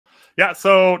Yeah,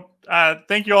 so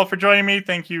thank you all for joining me.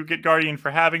 Thank you, GitGuardian, for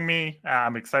having me.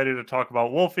 I'm excited to talk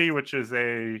about Wolfi, which is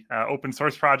a open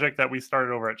source project that we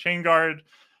started over at Chainguard.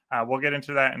 We'll get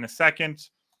into that in a second.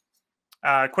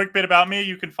 Quick bit about me.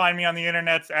 You can find me on the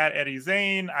internets at Eddie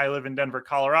Zane. I live in Denver,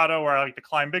 Colorado, where I like to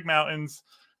climb big mountains.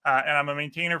 And I'm a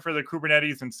maintainer for the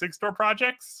Kubernetes and SigStore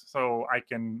projects. So I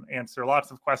can answer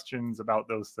lots of questions about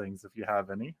those things if you have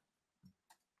any.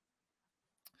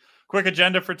 Quick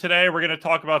agenda for today. We're going to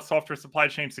talk about software supply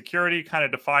chain security, kind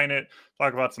of define it,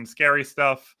 talk about some scary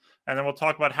stuff, and then we'll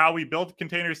talk about how we build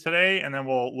containers today, and then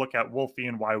we'll look at Wolfi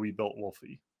and why we built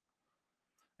Wolfi.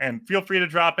 And feel free to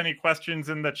drop any questions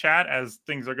in the chat as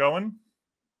things are going.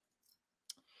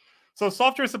 So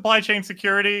software supply chain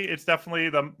security, it's definitely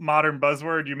the modern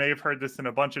buzzword. You may have heard this in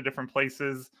a bunch of different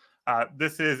places.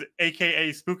 This is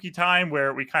AKA spooky time,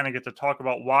 where we kind of get to talk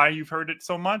about why you've heard it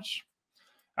so much.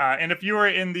 And if you were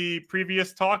in the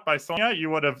previous talk by Sonia,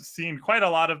 you would have seen quite a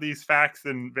lot of these facts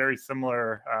in very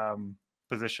similar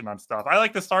position on stuff. I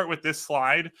like to start with this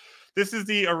slide. This is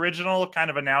the original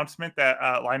kind of announcement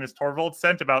that Linus Torvalds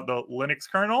sent about the Linux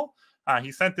kernel.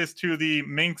 He sent this to the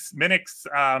Minix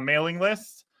mailing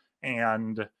list,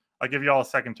 and I'll give you all a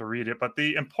second to read it. But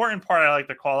the important part I like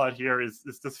to call out here is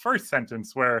this first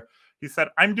sentence where he said,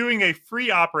 "I'm doing a free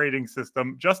operating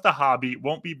system, just a hobby,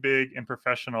 won't be big and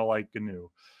professional like GNU."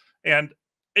 And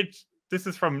this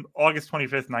is from August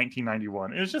 25th,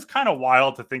 1991. It was just kind of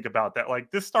wild to think about that. Like,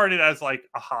 this started as like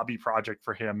a hobby project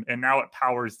for him, and now it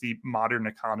powers the modern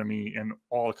economy and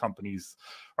all companies,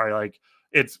 right? Like,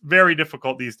 it's very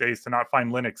difficult these days to not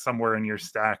find Linux somewhere in your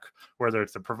stack, whether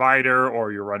it's a provider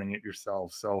or you're running it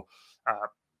yourself. So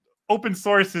open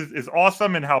source is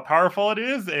awesome and how powerful it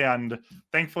is. And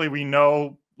thankfully, we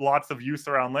know lots of use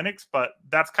around Linux, but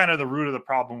that's kind of the root of the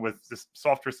problem with this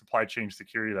software supply chain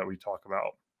security that we talk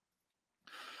about.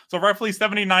 So roughly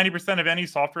 70-90% of any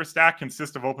software stack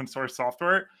consists of open source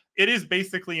software. It is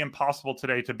basically impossible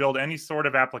today to build any sort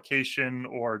of application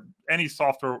or any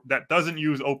software that doesn't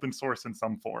use open source in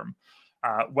some form.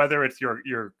 Whether it's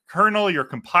your kernel, your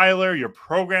compiler, your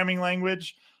programming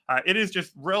language, it is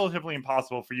just relatively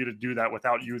impossible for you to do that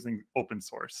without using open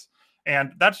source.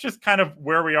 And that's just kind of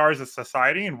where we are as a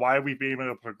society and why we've been able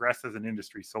to progress as an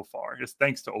industry so far, is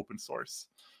thanks to open source.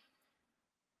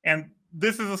 And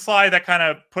this is a slide that kind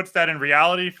of puts that in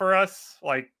reality for us.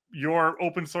 Like, your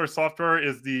open source software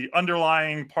is the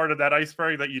underlying part of that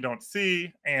iceberg that you don't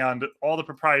see. And all the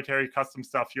proprietary custom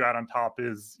stuff you add on top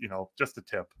is, just a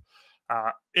tip.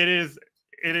 It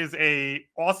is a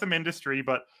awesome industry,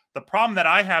 but the problem that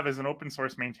I have as an open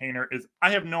source maintainer is I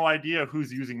have no idea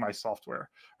who's using my software,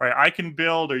 right? I can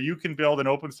build, or you can build, an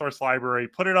open source library,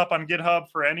 put it up on GitHub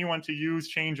for anyone to use,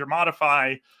 change, or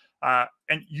modify,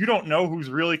 and you don't know who's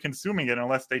really consuming it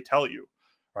unless they tell you,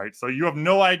 right? So you have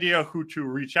no idea who to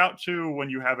reach out to when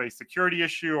you have a security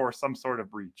issue or some sort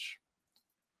of breach.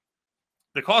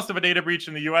 The cost of a data breach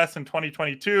in the US in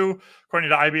 2022,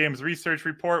 according to IBM's research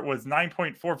report, was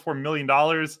 $9.44 million.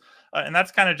 And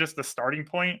that's kind of just the starting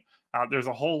point. There's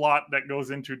a whole lot that goes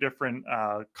into different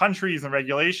countries and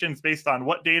regulations based on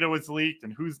what data was leaked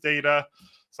and whose data.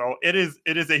 So it is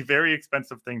a very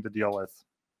expensive thing to deal with.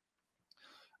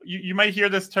 You might hear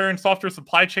this term, software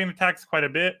supply chain attacks, quite a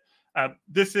bit.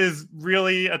 This is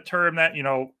really a term that,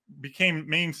 became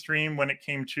mainstream when it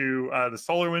came to the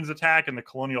SolarWinds attack and the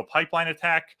Colonial Pipeline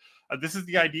attack. This is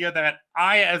the idea that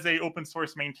I, as a open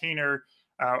source maintainer,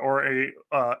 or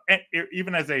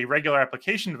even as a regular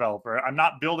application developer, I'm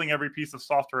not building every piece of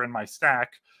software in my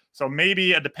stack. So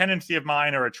maybe a dependency of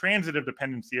mine or a transitive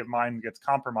dependency of mine gets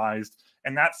compromised,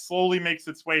 and that slowly makes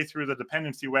its way through the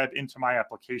dependency web into my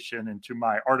application and to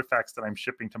my artifacts that I'm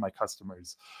shipping to my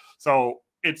customers. So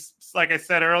it's, like I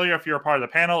said earlier, if you're a part of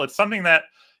the panel, it's something that,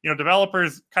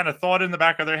 developers kind of thought in the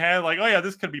back of their head, like, oh yeah,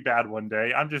 this could be bad one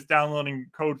day. I'm just downloading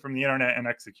code from the internet and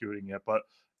executing it. But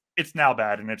it's now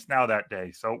bad, and it's now that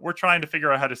day. So we're trying to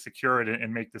figure out how to secure it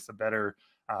and make this a better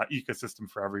ecosystem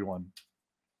for everyone.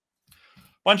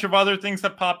 Bunch of other things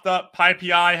have popped up.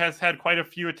 PyPI has had quite a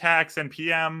few attacks,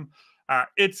 NPM.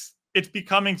 It's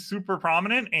becoming super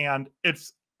prominent, and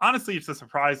it's a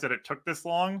surprise that it took this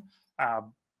long.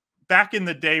 Back in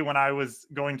the day when I was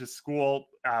going to school,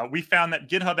 we found that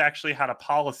GitHub actually had a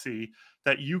policy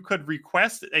that you could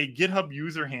request a GitHub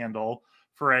user handle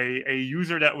for a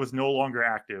user that was no longer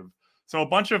active. So a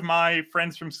bunch of my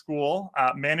friends from school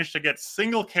managed to get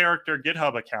single character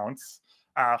GitHub accounts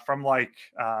from like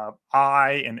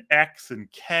I and X and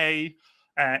K.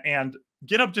 And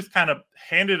GitHub just kind of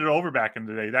handed it over back in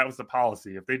the day. That was the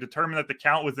policy. If they determined that the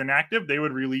account was inactive, they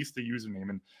would release the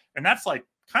username. And that's like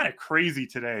kind of crazy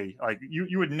today. Like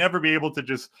you would never be able to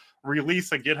just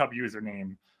release a GitHub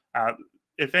username.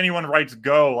 If anyone writes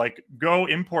Go, like Go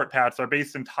import paths are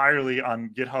based entirely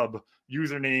on GitHub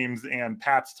usernames and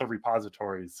paths to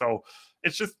repositories. So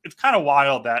it's kind of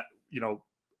wild that,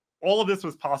 all of this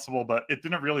was possible, but it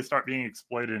didn't really start being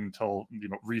exploited until,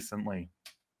 recently.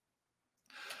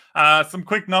 Some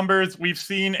quick numbers. We've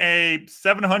seen a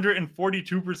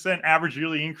 742% average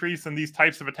yearly increase in these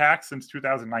types of attacks since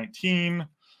 2019.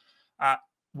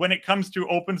 When it comes to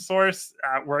open source,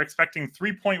 we're expecting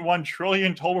 3.1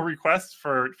 trillion total requests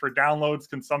for downloads,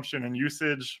 consumption, and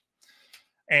usage.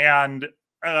 And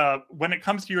when it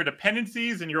comes to your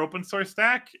dependencies in your open source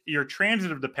stack, your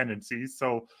transitive dependencies,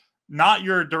 so not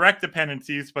your direct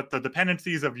dependencies, but the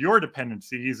dependencies of your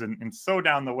dependencies and so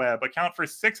down the web, account for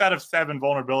 6 out of 7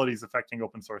 vulnerabilities affecting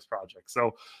open source projects.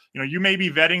 So, you may be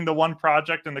vetting the one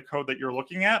project in the code that you're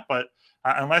looking at, but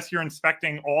unless you're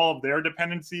inspecting all of their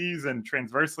dependencies and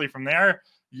transversely from there,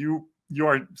 you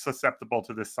are susceptible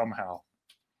to this somehow.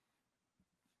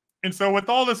 And so with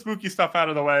all the spooky stuff out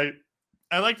of the way,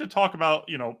 I like to talk about,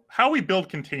 how we build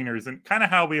containers and kind of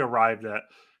how we arrived at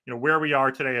where we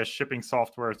are today as shipping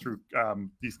software through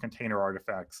these container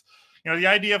artifacts. The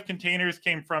idea of containers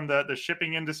came from the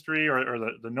shipping industry or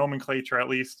the nomenclature, at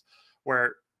least,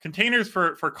 where containers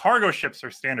for cargo ships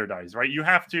are standardized, right? You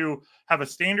have to have a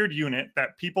standard unit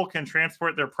that people can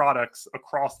transport their products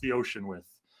across the ocean with.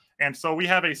 And so we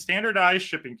have a standardized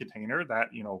shipping container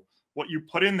that, what you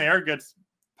put in there gets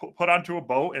put onto a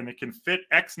boat, and it can fit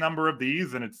X number of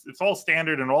these, and it's all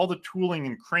standard, and all the tooling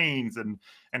and cranes and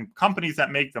companies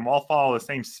that make them all follow the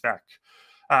same spec.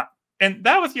 And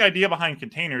that was the idea behind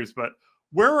containers. But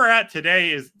where we're at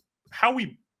today is how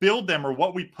we build them or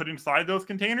what we put inside those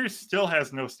containers still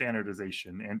has no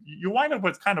standardization, and you wind up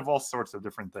with kind of all sorts of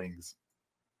different things.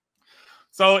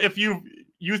 So if you've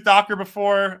used Docker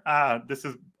before, this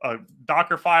is a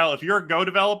Dockerfile. If you're a Go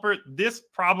developer, this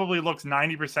probably looks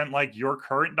 90% like your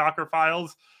current Docker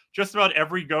files. Just about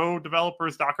every Go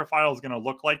developer's Dockerfile is going to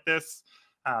look like this.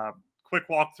 Quick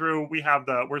walkthrough.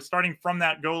 We're starting from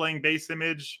that Golang base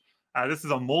image. This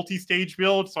is a multi-stage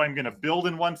build, so I'm going to build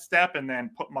in one step and then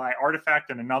put my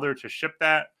artifact in another to ship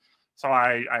that. So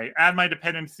I add my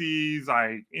dependencies,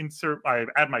 I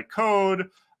add my code,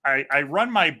 I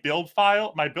run my build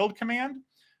command.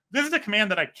 This is a command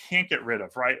that I can't get rid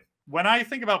of, right? When I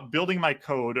think about building my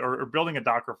code or building a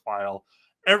Docker file,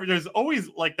 there's always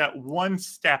like that one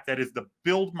step that is the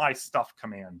build my stuff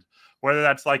command, whether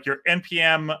that's like your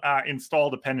npm install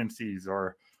dependencies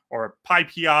or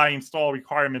pypi install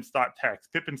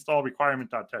requirements.txt, pip install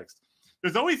requirement.txt.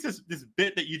 There's always this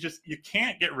bit that you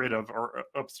can't get rid of or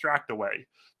abstract away.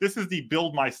 This is the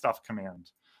build my stuff command.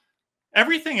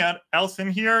 Everything else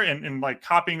in here and like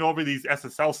copying over these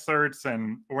SSL certs,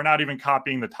 and we're not even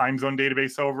copying the time zone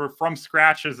database over from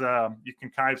scratch, you can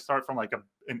kind of start from like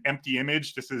an empty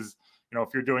image. This is, if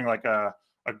you're doing like a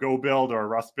Go build or a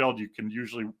Rust build, you can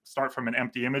usually start from an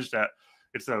empty image that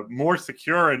it's a more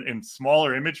secure and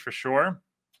smaller image for sure.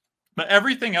 But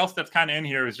everything else that's kind of in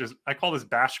here is just, I call this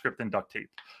bash script and duct tape,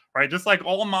 right? Just like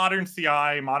all modern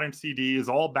CI, modern CD is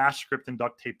all bash script and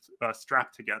duct tape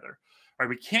strapped together. Right,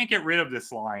 we can't get rid of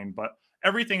this line, but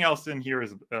everything else in here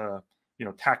is,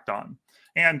 tacked on.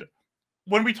 And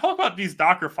when we talk about these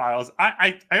Docker files,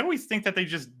 I always think that they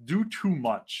just do too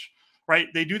much, right?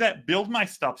 They do that build my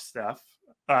stuff step.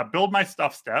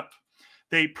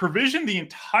 They provision the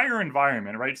entire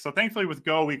environment, right? So thankfully with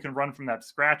Go, we can run from that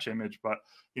scratch image, but,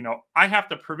 I have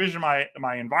to provision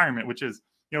my environment, which is,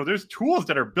 there's tools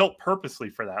that are built purposely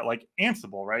for that, like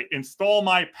Ansible, right? Install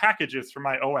my packages for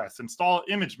my OS, install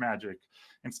ImageMagick,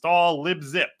 install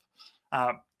libzip.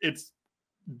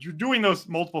 You're doing those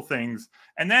multiple things.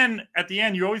 And then at the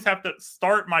end, you always have to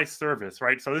start my service,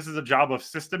 right? So this is a job of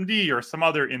systemd or some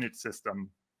other init system.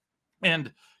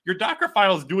 And your Docker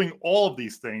file is doing all of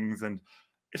these things, and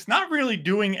it's not really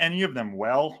doing any of them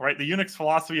well, right? The Unix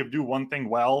philosophy of do one thing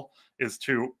well is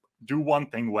to do one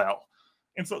thing well.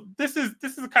 And so this is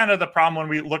kind of the problem when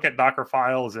we look at Docker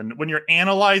files, and when you're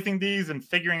analyzing these and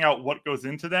figuring out what goes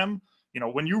into them.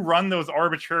 When you run those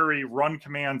arbitrary run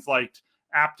commands like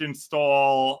apt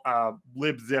install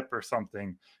libzip or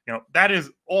something, that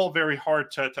is all very hard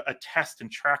to attest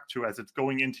and track to as it's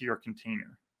going into your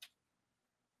container.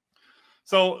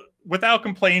 So without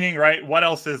complaining, right, what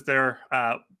else is there?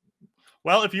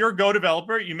 Well, if you're a Go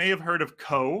developer, you may have heard of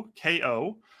Ko.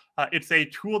 It's a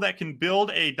tool that can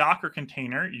build a Docker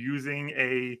container using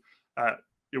a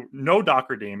no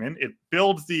Docker daemon. It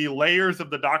builds the layers of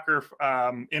the Docker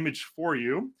image for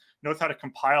you, knows how to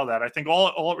compile that. I think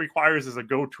all it requires is a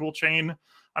Go toolchain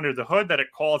under the hood that it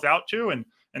calls out to, and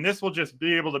this will just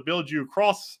be able to build you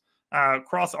cross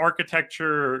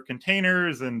architecture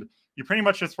containers, and you pretty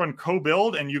much just run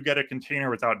co-build and you get a container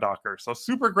without Docker. So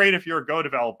super great if you're a Go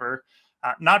developer,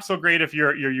 not so great if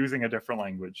you're using a different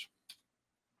language.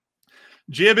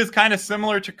 Jib is kind of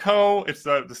similar to Co. It's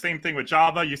the same thing with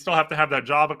Java. You still have to have that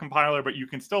Java compiler, but you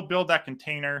can still build that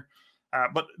container.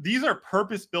 But these are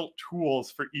purpose-built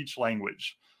tools for each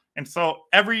language. And so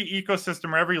every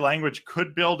ecosystem or every language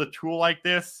could build a tool like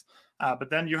this. But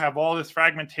then you have all this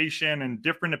fragmentation and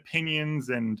different opinions.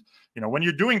 And when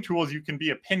you're doing tools, you can be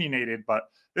opinionated. But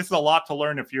this is a lot to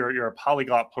learn if you're a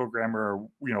polyglot programmer,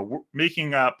 or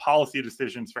making policy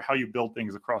decisions for how you build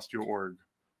things across your org.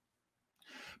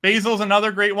 Bazel is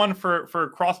another great one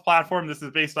for cross-platform. This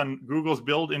is based on Google's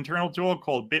build internal tool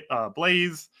called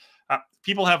Blaze.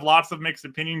 People have lots of mixed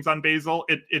opinions on Bazel.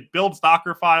 It builds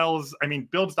Docker files,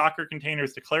 builds Docker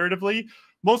containers declaratively,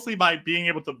 mostly by being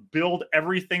able to build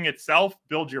everything itself,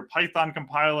 build your Python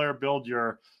compiler, build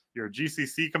your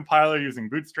GCC compiler using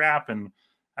Bootstrap. And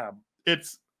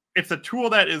it's a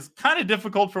tool that is kind of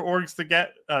difficult for orgs to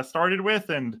get started with,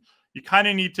 and you kind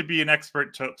of need to be an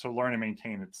expert to learn and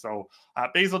maintain it. So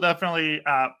Bazel definitely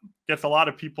gets a lot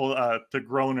of people to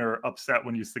groan or upset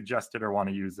when you suggest it or want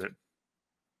to use it.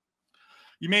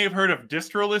 You may have heard of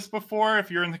distrolist before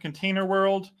if you're in the container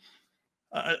world.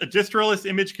 A distrolist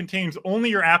image contains only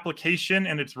your application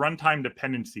and its runtime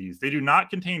dependencies. They do not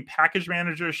contain package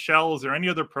managers, shells, or any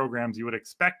other programs you would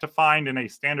expect to find in a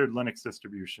standard Linux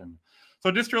distribution.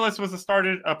 So distrolist was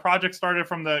a project started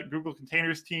from the Google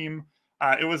Containers team.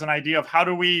 It was an idea of how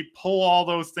do we pull all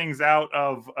those things out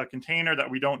of a container that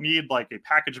we don't need, like a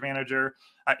package manager.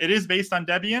 It is based on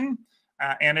Debian,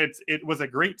 and it was a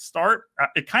great start.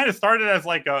 It kind of started as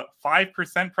like a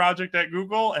 5% project at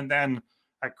Google, and then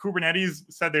Kubernetes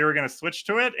said they were going to switch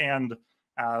to it, and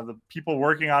the people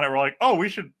working on it were like, oh, we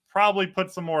should probably put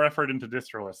some more effort into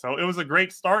distrolist. So it was a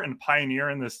great start and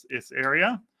pioneer in this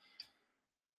area.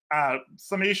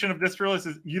 Summation of distrolist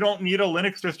is you don't need a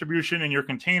Linux distribution in your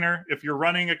container. If you're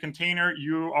running a container,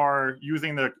 you are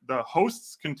using the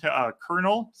host's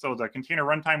kernel. So the container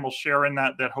runtime will share in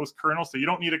that host kernel. So you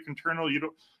don't need a kernel.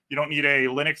 You don't need a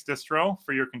Linux distro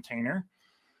for your container.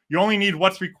 You only need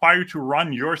what's required to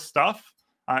run your stuff.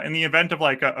 In the event of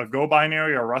like a Go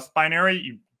binary or Rust binary,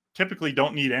 you typically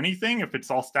don't need anything if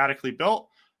it's all statically built.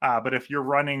 But if you're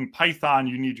running Python,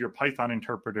 you need your Python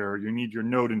interpreter. You need your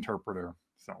Node interpreter.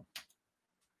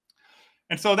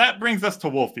 So that brings us to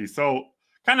Wolfi. So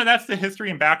kind of that's the history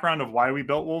and background of why we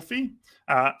built Wolfi.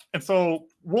 And so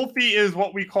Wolfi is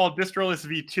what we call distrolist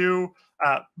v2.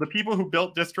 The people who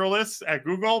built distrolist at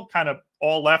Google kind of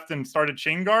all left and started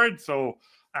Chainguard. So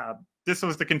this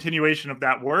was the continuation of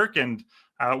that work and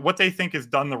what they think is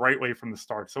done the right way from the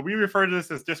start. So we refer to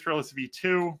this as distrolist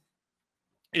v2.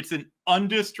 It's an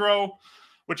undistro,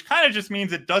 which kind of just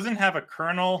means it doesn't have a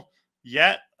kernel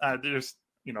yet.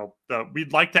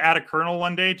 We'd like to add a kernel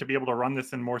one day to be able to run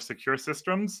this in more secure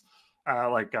systems,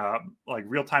 like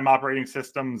real-time operating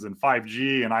systems and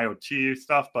 5G and IoT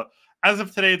stuff. But as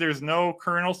of today, there's no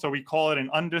kernel, so we call it an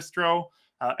undistro.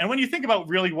 And when you think about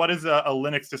really what is a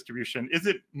Linux distribution, is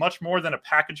it much more than a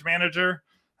package manager?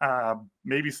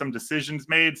 Maybe some decisions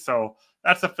made. So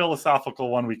that's a philosophical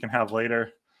one we can have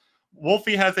later.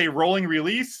 Wolfi has a rolling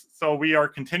release, so we are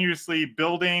continuously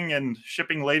building and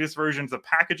shipping latest versions of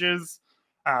packages.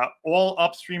 All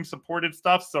upstream supported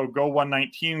stuff, so Go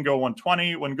 119, Go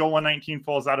 120. When Go 119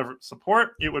 falls out of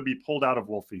support, it would be pulled out of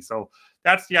Wolfi. So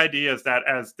that's the idea, is that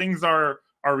as things are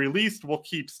released, we'll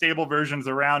keep stable versions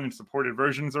around and supported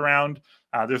versions around.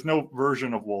 There's no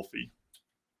version of Wolfi.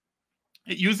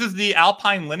 It uses the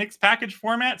Alpine Linux package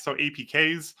format, so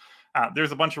APKs.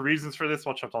 There's a bunch of reasons for this,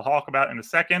 which I'll talk about in a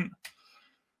second.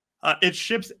 It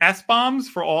ships SBOMs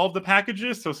for all of the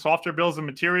packages, so software bills of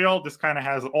material. This kind of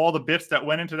has all the bits that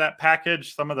went into that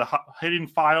package, some of the hidden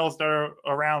files that are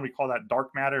around. We call that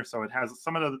dark matter. So it has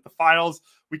some of the files.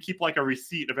 We keep like a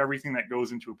receipt of everything that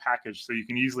goes into a package, so you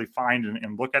can easily find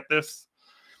and look at this.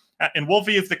 And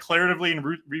Wolfi is declaratively and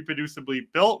reproducibly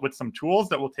built with some tools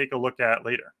that we'll take a look at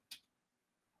later.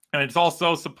 And it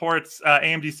also supports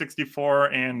AMD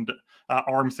 64 and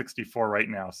ARM 64 right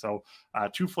now. So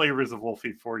 2 flavors of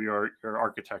Wolfi for your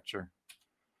architecture.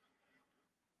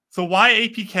 So why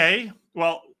APK?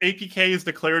 Well, APK is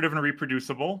declarative and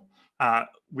reproducible.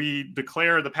 We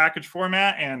declare the package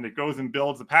format, and it goes and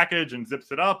builds the package and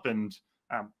zips it up. And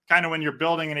Kind of when you're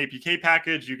building an APK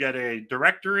package, you get a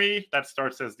directory that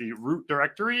starts as the root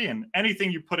directory, and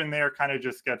anything you put in there kind of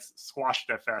just gets squashed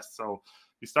fs. So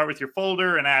you start with your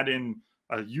folder and add in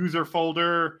a user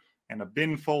folder and a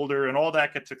bin folder, and all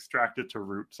that gets extracted to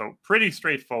root. So pretty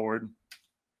straightforward.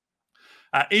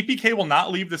 APK will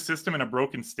not leave the system in a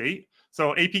broken state.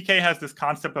 So APK has this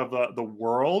concept of the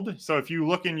world. So if you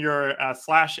look in your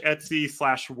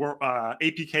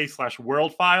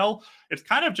 /etc/apk/world file, it's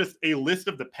kind of just a list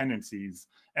of dependencies.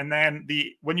 And then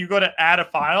when you go to add a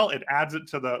file, it adds it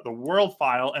to the world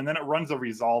file, and then it runs a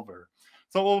resolver.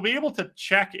 So we'll be able to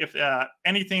check if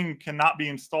anything cannot be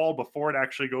installed before it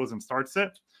actually goes and starts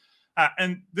it.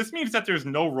 And this means that there's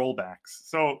no rollbacks.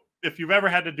 So if you've ever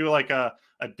had to do like a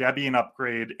Debian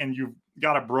upgrade and you've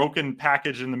got a broken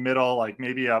package in the middle, like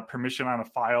maybe a permission on a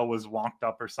file was wonked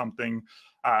up or something,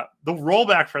 the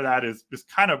rollback for that is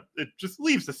kind of, it just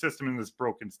leaves the system in this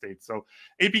broken state. So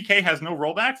APK has no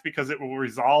rollbacks because it will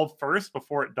resolve first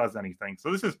before it does anything.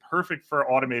 So this is perfect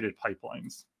for automated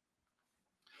pipelines.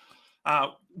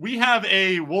 We have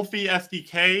a Wolfi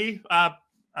SDK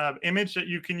image that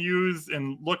you can use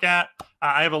and look at.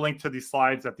 I have a link to these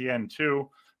slides at the end too.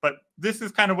 But this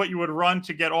is kind of what you would run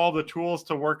to get all the tools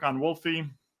to work on Wolfi.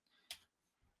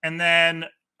 And then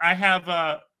I have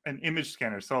an image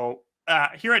scanner. So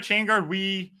here at Chainguard,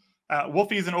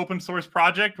 Wolfi is an open source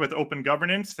project with open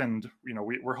governance, and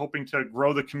we're hoping to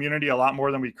grow the community a lot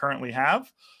more than we currently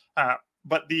have.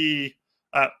 But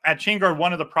at Chainguard,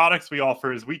 one of the products we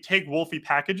offer is we take Wolfi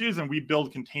packages and we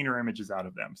build container images out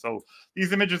of them. So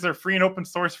these images are free and open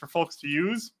source for folks to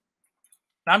use.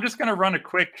 Now I'm just going to run a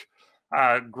quick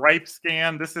gripe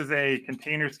scan. This is a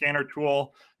container scanner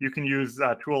tool. You can use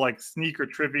a tool like Sneak or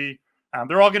Trivi.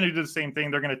 They're all going to do the same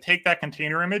thing. They're going to take that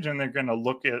container image and they're going to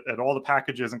look at all the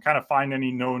packages and kind of find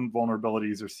any known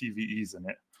vulnerabilities or CVEs in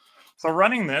it. So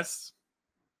running this,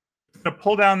 I'm going to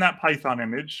pull down that Python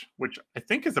image, which I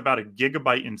think is about 1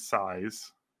 gigabyte in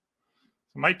size.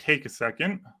 It might take a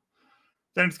second.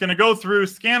 Then it's going to go through,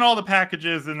 scan all the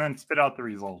packages, and then spit out the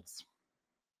results.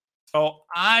 So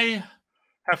I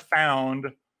have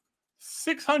found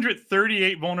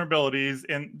 638 vulnerabilities,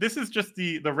 and this is just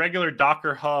the regular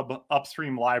Docker Hub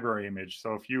upstream library image.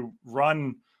 So if you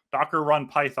run Docker run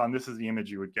Python, this is the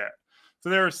image you would get. So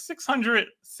there are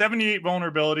 678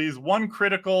 vulnerabilities, 1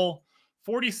 critical,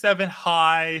 47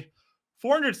 high,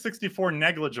 464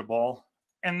 negligible.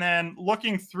 And then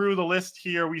looking through the list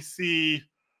here, we see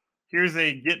here's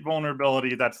a Git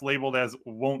vulnerability that's labeled as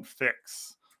won't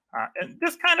fix. And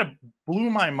this kind of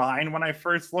blew my mind when I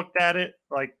first looked at it.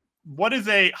 Like, what is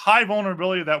a high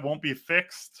vulnerability that won't be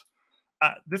fixed?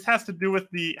 This has to do with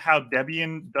how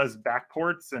Debian does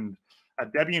backports, and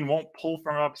Debian won't pull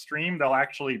from upstream. They'll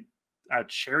actually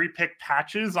cherry pick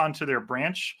patches onto their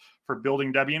branch for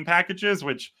building Debian packages,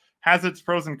 which has its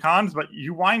pros and cons, but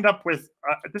you wind up with,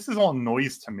 this is all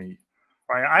noise to me.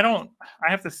 Right? I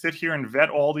have to sit here and vet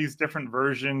all these different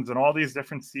versions and all these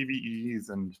different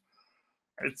CVEs, and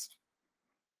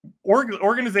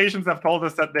organizations have told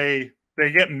us that they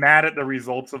get mad at the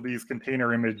results of these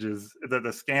container images,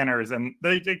 the scanners, and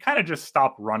they kind of just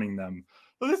stop running them.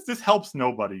 So this helps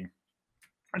nobody.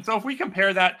 And so if we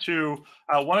compare that to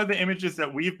one of the images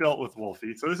that we've built with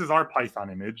Wolfi, so this is our Python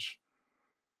image,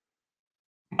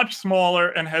 much smaller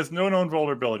and has no known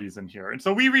vulnerabilities in here. And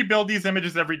so we rebuild these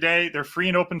images every day. They're free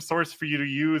and open source for you to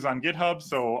use on GitHub.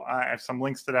 So I have some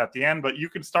links to that at the end, but you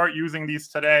can start using these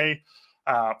today.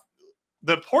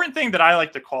 The important thing that I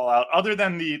like to call out, other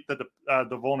than the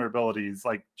vulnerabilities,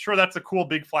 like, sure, that's a cool,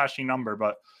 big, flashy number,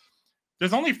 but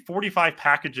there's only 45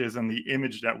 packages in the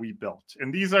image that we built.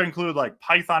 And these include like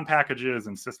Python packages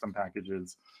and system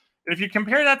packages. If you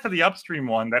compare that to the upstream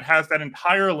one that has that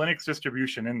entire Linux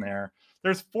distribution in there,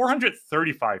 there's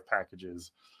 435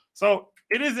 packages. So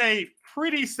it is a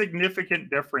pretty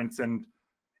significant difference. And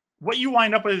what you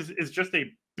wind up with is just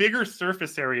a bigger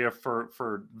surface area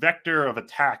for vector of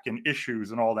attack and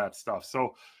issues and all that stuff.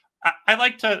 So I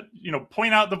like to,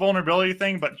 point out the vulnerability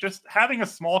thing, but just having a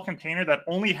small container that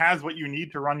only has what you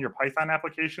need to run your Python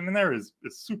application in there is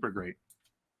super great.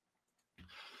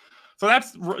 So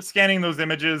that's scanning those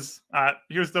images.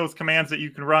 Here's those commands that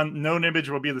you can run. Known image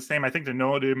will be the same. I think the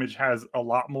known image has a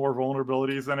lot more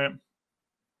vulnerabilities in it.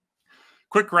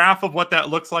 Quick graph of what that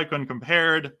looks like when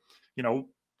compared.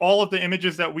 All of the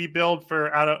images that we build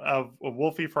out of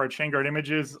Wolfi for our Chainguard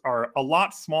images are a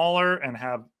lot smaller and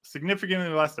have significantly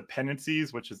less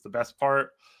dependencies, which is the best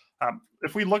part.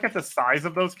 If we look at the size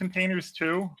of those containers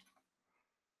too,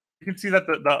 you can see that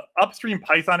the upstream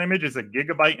Python image is 1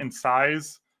 gigabyte in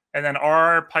size, and then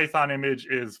our Python image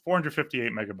is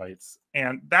 458 megabytes.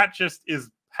 And that just is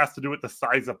has to do with the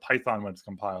size of Python when it's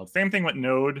compiled. Same thing with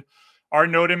Node. Our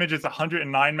Node image is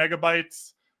 109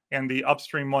 megabytes, and the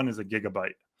upstream one is a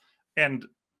gigabyte. And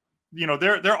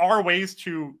there are ways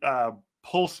to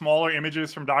pull smaller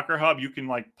images from Docker Hub. You can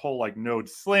pull Node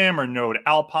Slim or Node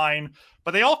Alpine,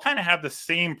 but they all kind of have the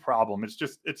same problem.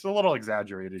 It's a little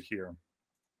exaggerated here.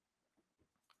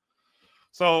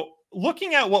 So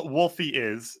looking at what Wolfi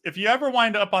is, if you ever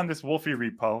wind up on this Wolfi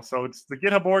repo, so it's the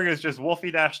GitHub org is just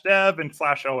wolfi-dev and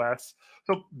 /os.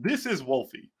 So this is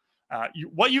Wolfi.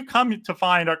 What you come to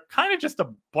find are kind of just a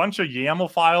bunch of YAML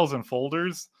files and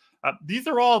folders. These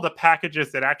are all the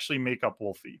packages that actually make up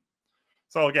Wolfi.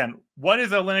 So again, what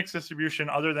is a Linux distribution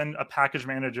other than a package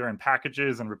manager and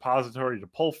packages and repository to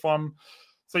pull from?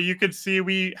 So you could see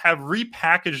we have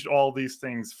repackaged all these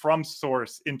things from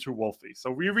source into Wolfi.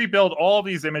 So we rebuild all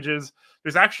these images.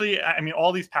 There's actually,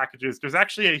 all these packages. There's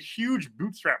actually a huge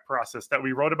bootstrap process that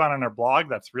we wrote about on our blog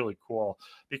that's really cool,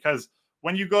 because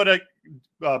when you go to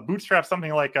bootstrap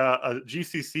something like a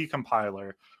GCC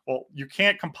compiler, well, you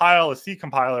can't compile a C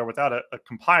compiler without a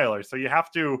compiler. So you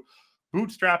have to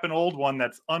bootstrap an old one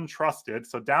that's untrusted.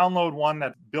 So download one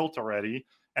that's built already,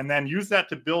 and then use that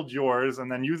to build yours,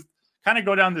 and then kind of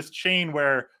go down this chain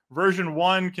where version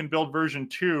 1 can build version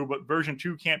 2, but version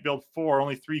 2 can't build 4,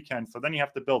 only 3 can. So then you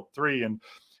have to build 3. And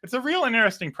it's a real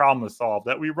interesting problem to solve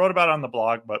that we wrote about on the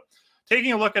blog. But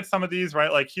taking a look at some of these,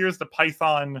 right, here's the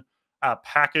Python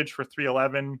package for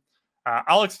 3.11.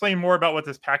 I'll explain more about what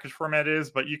this package format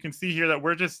is, but you can see here that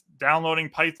we're just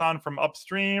downloading Python from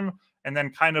upstream and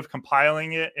then kind of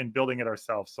compiling it and building it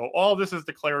ourselves. So all of this is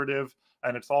declarative,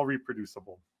 and it's all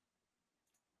reproducible.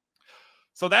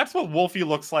 So that's what Wolfi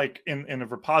looks like in a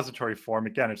repository form.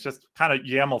 Again, it's just kind of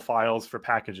YAML files for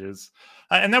packages.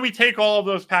 And then we take all of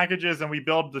those packages and we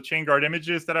build the Chainguard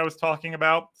images that I was talking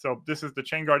about. So this is the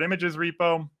Chainguard images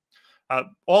repo.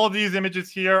 All of these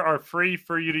images here are free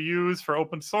for you to use for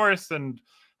open source and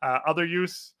other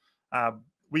use.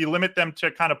 We limit them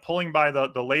to kind of pulling by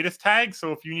the latest tag.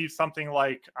 So if you need something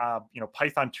like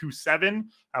Python 2.7,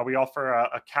 we offer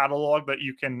a catalog that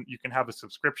you can have a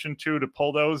subscription to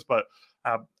pull those. But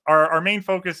our main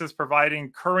focus is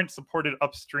providing current supported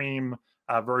upstream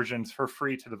versions for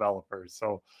free to developers.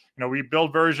 So we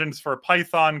build versions for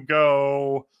Python,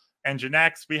 Go,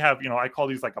 Nginx. We have I call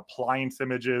these appliance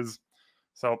images.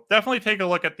 So definitely take a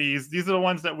look at these. These are the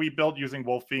ones that we built using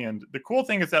Wolfi. And the cool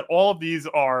thing is that all of these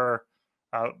are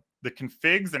the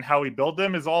configs and how we build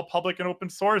them is all public and open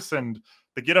source. And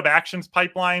the GitHub Actions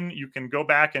pipeline, you can go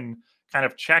back and kind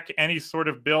of check any sort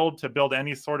of build to build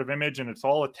any sort of image, and it's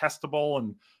all attestable,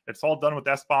 and it's all done with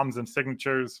SBOMs and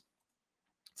signatures.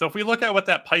 So if we look at what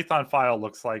that Python file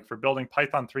looks like for building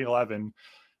Python 3.11,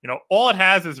 all it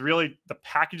has is really the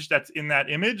package that's in that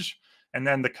image, and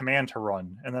then the command to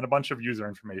run, and then a bunch of user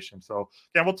information. So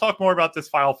again, we'll talk more about this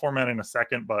file format in a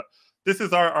second, but this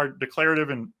is our declarative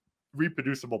and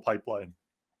reproducible pipeline.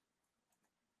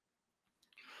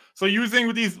 So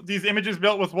using these images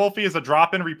built with Wolfi as a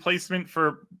drop-in replacement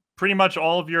for pretty much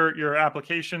all of your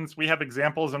applications. We have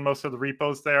examples in most of the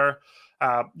repos there.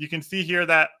 You can see here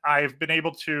that I've been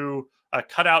able to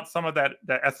cut out some of the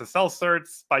SSL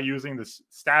certs by using this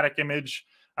static image.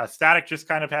 Static just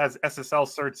kind of has SSL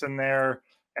certs in there,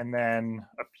 and then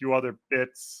a few other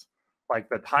bits like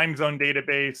the time zone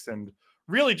database, and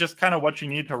really just kind of what you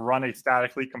need to run a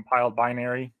statically compiled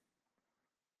binary.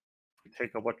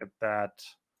 Take a look at that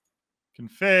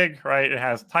config, right? It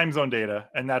has time zone data,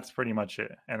 and that's pretty much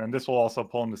it. And then this will also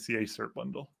pull in the CA cert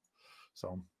bundle.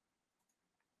 So,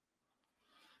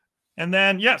 and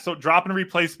then, yeah, so drop-in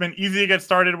replacement, easy to get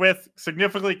started with,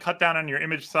 significantly cut down on your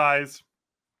image size.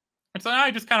 And so now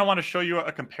I just kind of want to show you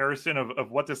a comparison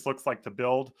of what this looks like to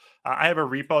build. I have a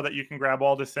repo that you can grab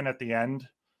all this in at the end.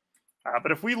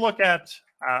 But if we look at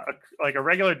a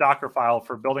regular Dockerfile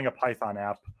for building a Python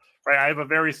app, right? I have a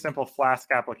very simple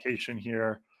Flask application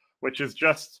here, which is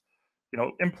just,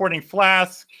 importing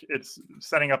Flask. It's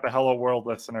setting up a hello world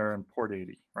listener and port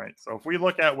 80, right? So if we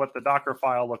look at what the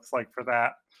Dockerfile looks like for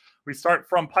that, we start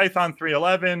from Python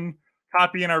 3.11,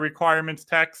 copy in our requirements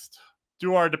text,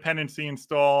 do our dependency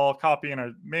install, copy in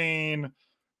our main,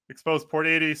 expose port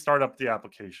 80, start up the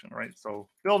application, right? So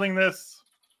building this,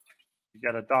 you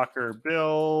get a Docker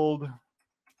build.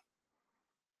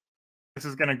 This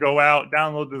is going to go out,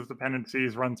 download those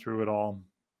dependencies, run through it all.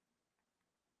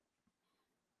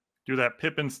 Do that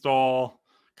pip install,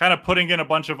 kind of putting in a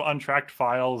bunch of untracked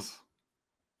files.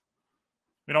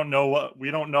 We don't know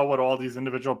what all these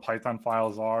individual Python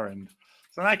files are, and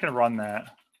so then I can run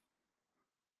that.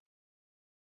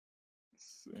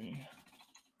 Let's see.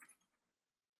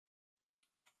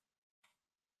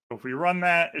 So if we run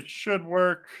that, it should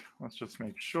work. Let's just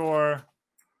make sure.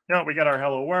 Yeah, we got our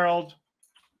hello world.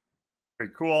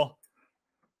 Very cool.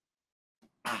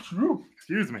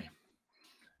 Excuse me.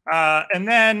 And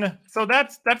then, so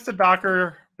that's the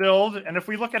Docker build. And if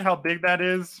we look at how big that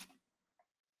is,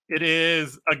 it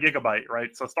is a gigabyte,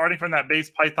 right? So starting from that base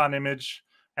Python image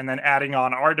and then adding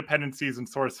on our dependencies and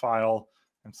source file.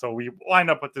 And so we wind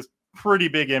up with this pretty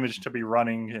big image to be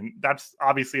running. And that's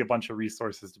obviously a bunch of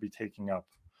resources to be taking up.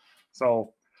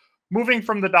 So moving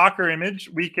from the Docker image,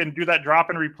 we can do that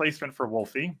drop-in replacement for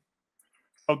Wolfi.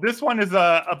 So this one is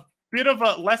a bit of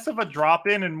a less of a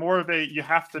drop-in and more of a you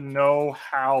have to know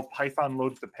how Python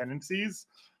loads dependencies.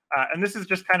 And this is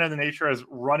just kind of the nature as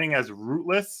running as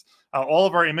rootless. All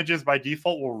of our images by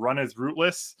default will run as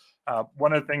rootless.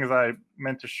 One of the things I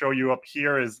meant to show you up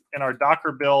here is in our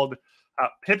Docker build,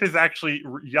 pip is actually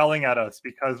yelling at us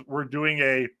because we're doing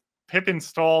a pip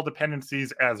install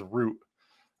dependencies as root.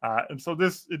 And so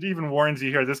this, it even warns you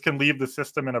here, this can leave the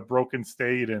system in a broken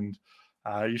state and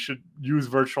you should use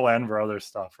virtual env or other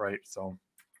stuff, right? So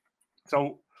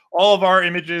all of our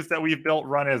images that we've built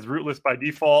run as rootless by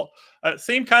default.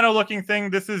 Same kind of looking thing.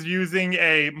 This is using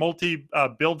a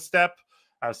multi-build step.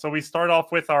 So we start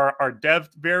off with our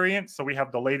dev variant. So we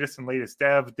have the latest and latest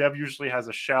dev. Dev usually has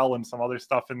a shell and some other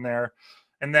stuff in there.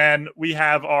 And then we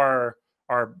have our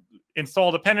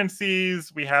install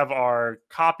dependencies. We have our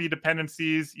copy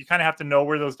dependencies. You kind of have to know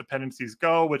where those dependencies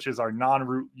go, which is our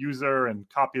non-root user, and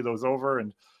copy those over,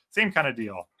 and same kind of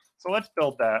deal. So let's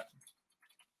build that.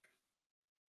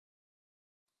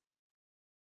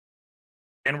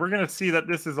 And we're going to see that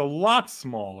this is a lot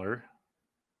smaller.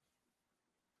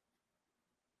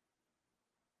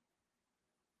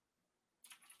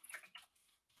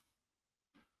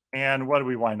 And what do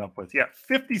we wind up with? Yeah,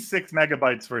 56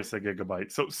 megabytes versus a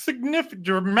gigabyte. So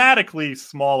dramatically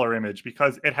smaller image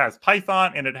because it has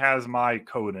Python and it has my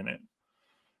code in it.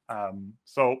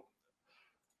 So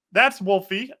that's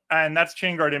Wolfi, and that's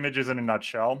Chainguard images in a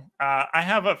nutshell. I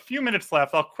have a few minutes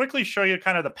left. I'll quickly show you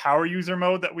kind of the power user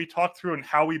mode that we talked through and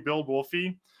how we build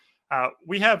Wolfi.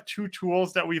 We have two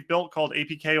tools that we've built called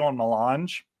apko and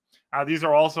melange. These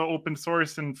are also open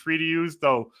source and free to use,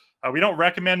 though we don't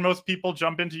recommend most people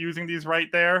jump into using these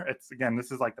right there. It's, again,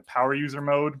 this is like the power user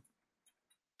mode.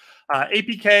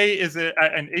 APK is an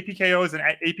APKO is an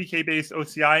APK-based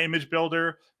OCI image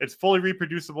builder. It's fully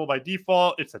reproducible by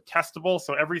default. It's a testable,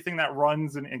 so everything that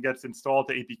runs and gets installed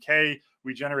to APK,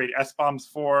 we generate SBOMs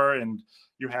for, and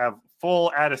you have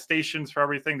full attestations for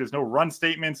everything. There's no run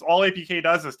statements. All APK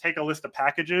does is take a list of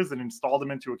packages and install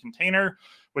them into a container,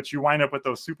 which you wind up with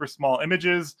those super small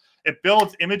images. It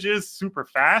builds images super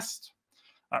fast.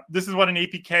 This is what an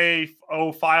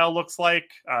APKO file looks like.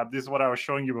 This is what I was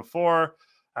showing you before.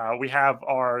 We have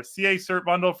our CA cert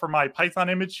bundle for my Python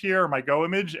image here, my Go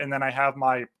image, and then I have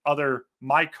my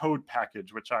code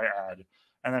package, which I add,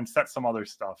 and then set some other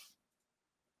stuff.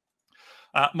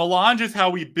 Melange is how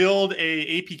we build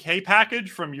a APK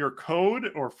package from your code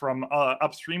or from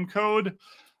upstream code.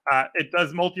 It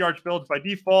does multi-arch builds by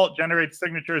default, generates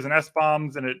signatures and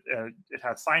SBOMs, and it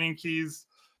has signing keys.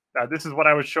 This is what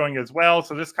I was showing as well.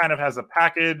 So this kind of has a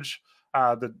package,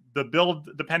 the build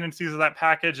dependencies of that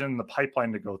package, and the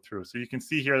pipeline to go through. So you can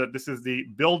see here that this is the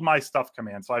build my stuff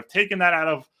command. So I've taken that out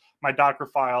of my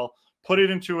Dockerfile, put it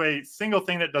into a single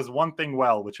thing that does one thing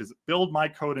well, which is build my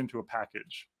code into a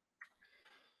package.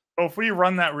 So if we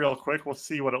run that real quick, we'll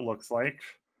see what it looks like.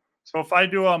 So if I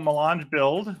do a melange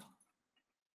build,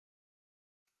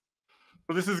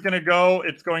 so this is going to go,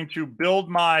 it's going to build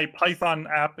my Python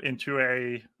app into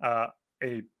a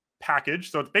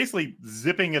package. So it's basically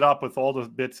zipping it up with all the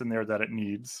bits in there that it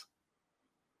needs.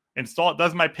 Install, it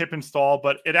does my pip install,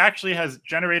 but it actually has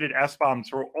generated SBOMs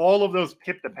for all of those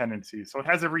pip dependencies. So it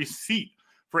has a receipt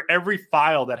for every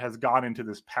file that has gone into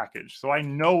this package. So I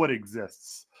know it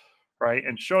exists, right?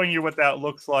 And showing you what that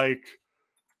looks like,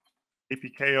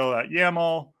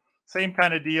 apko.yaml, same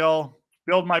kind of deal.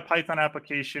 Build my Python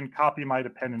application, copy my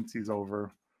dependencies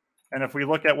over. And if we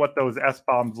look at what those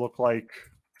SBOMs look like,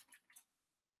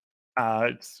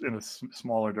 it's in a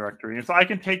smaller directory. And so I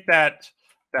can take that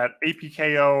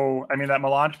APKO, that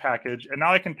melange package, and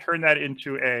now I can turn that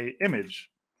into a image.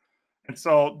 And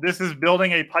so this is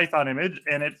building a Python image,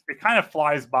 and it kind of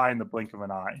flies by in the blink of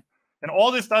an eye. And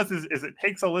all this does is it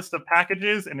takes a list of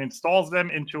packages and installs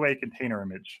them into a container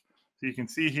image. So you can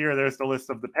see here, there's the list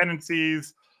of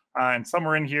dependencies. And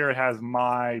somewhere in here, it has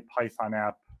my Python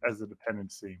app as a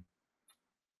dependency.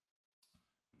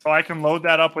 So I can load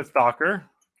that up with Docker.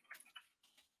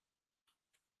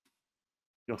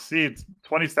 You'll see it's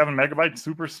 27 megabytes,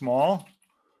 super small.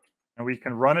 And we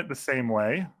can run it the same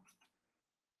way.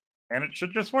 and it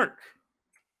should just work.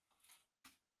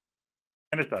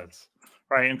 And it does,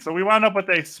 right? And so we wound up with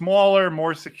a smaller,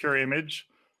 more secure image.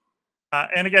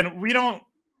 And again, we don't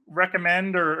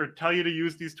recommend or tell you to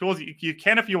use these tools. You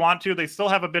can if you want to. They still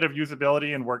have a bit of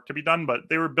usability and work to be done, but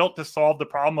they were built to solve the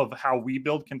problem of how we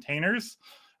build containers.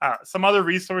 Some other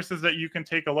resources that you can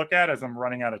take a look at as I'm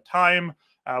running out of time.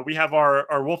 We have our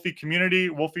Wolfi community.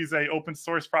 Wolfi is an open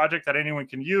source project that anyone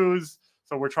can use.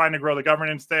 So we're trying to grow the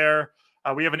governance there.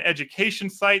 We have an education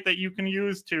site that you can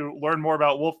use to learn more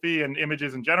about Wolfi and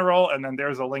images in general. And then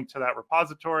there's a link to that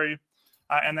repository.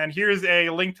 And then here's a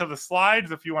link to the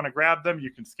slides. If you want to grab them,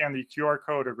 you can scan the QR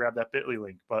code or grab that bit.ly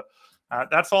link. But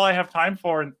that's all I have time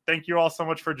for. And thank you all so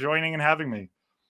much for joining and having me.